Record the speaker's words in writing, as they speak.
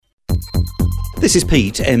This is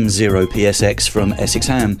Pete, M0PSX from Essex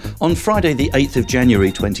Ham. On Friday the 8th of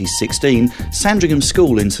January 2016, Sandringham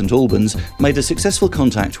School in St Albans made a successful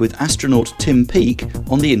contact with astronaut Tim Peake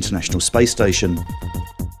on the International Space Station.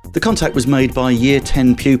 The contact was made by Year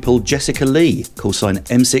 10 pupil Jessica Lee, call sign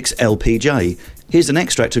M6LPJ. Here's an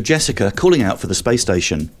extract of Jessica calling out for the space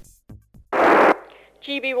station.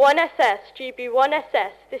 GB1SS,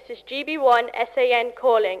 GB1SS, this is GB1SAN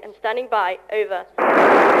calling and standing by, over.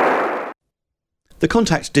 The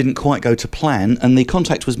contact didn't quite go to plan, and the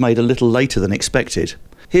contact was made a little later than expected.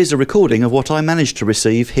 Here's a recording of what I managed to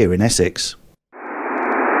receive here in Essex.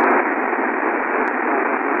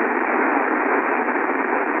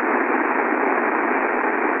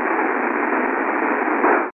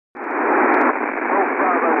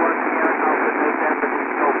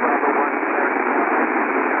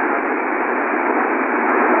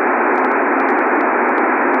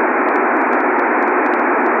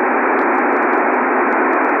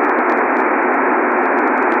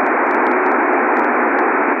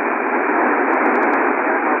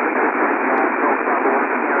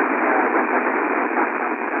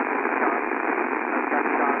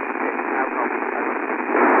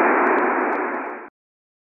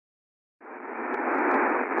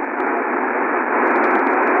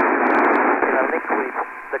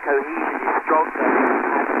 The cohesion is stronger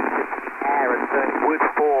as the air, and so it would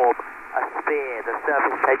form a sphere. The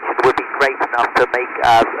surface tension would be great enough to make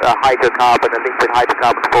a liquid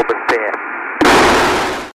hydrocarbon form a sphere.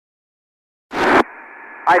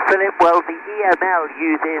 Hi Philip, well the EML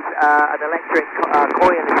uses an electric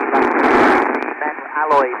coil, if you like, the metal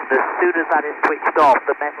alloys. As soon as that is switched off,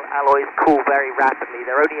 the metal alloys cool very rapidly.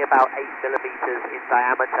 They're only about 8 millimeters in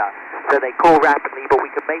diameter, so they cool rapidly, but we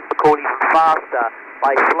can make them cool even faster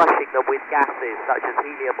by flushing them with gases such as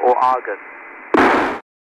helium or argon.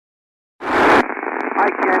 Hi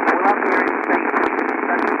Jeff, well up here in space we can do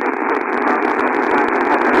such things as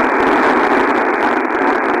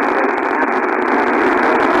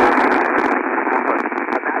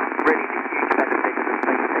and that's really the huge benefit of the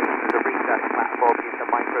space station as a research platform is the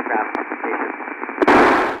microgravity conditions.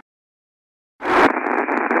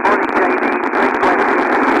 Good morning Jamie, great question.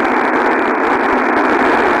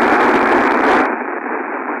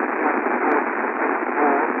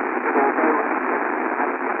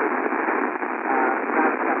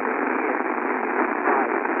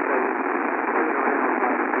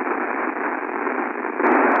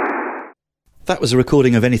 That was a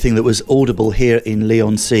recording of anything that was audible here in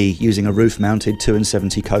Leon C using a roof-mounted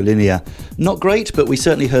 270 collinear. Not great, but we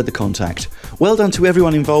certainly heard the contact. Well done to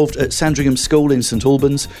everyone involved at Sandringham School in St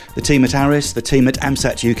Albans, the team at ARIS, the team at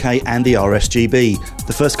AMSAT UK and the RSGB.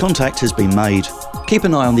 The first contact has been made. Keep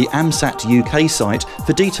an eye on the AMSAT UK site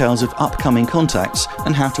for details of upcoming contacts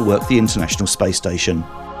and how to work the International Space Station.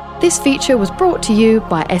 This feature was brought to you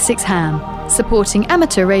by Essex Ham, supporting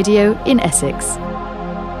amateur radio in Essex.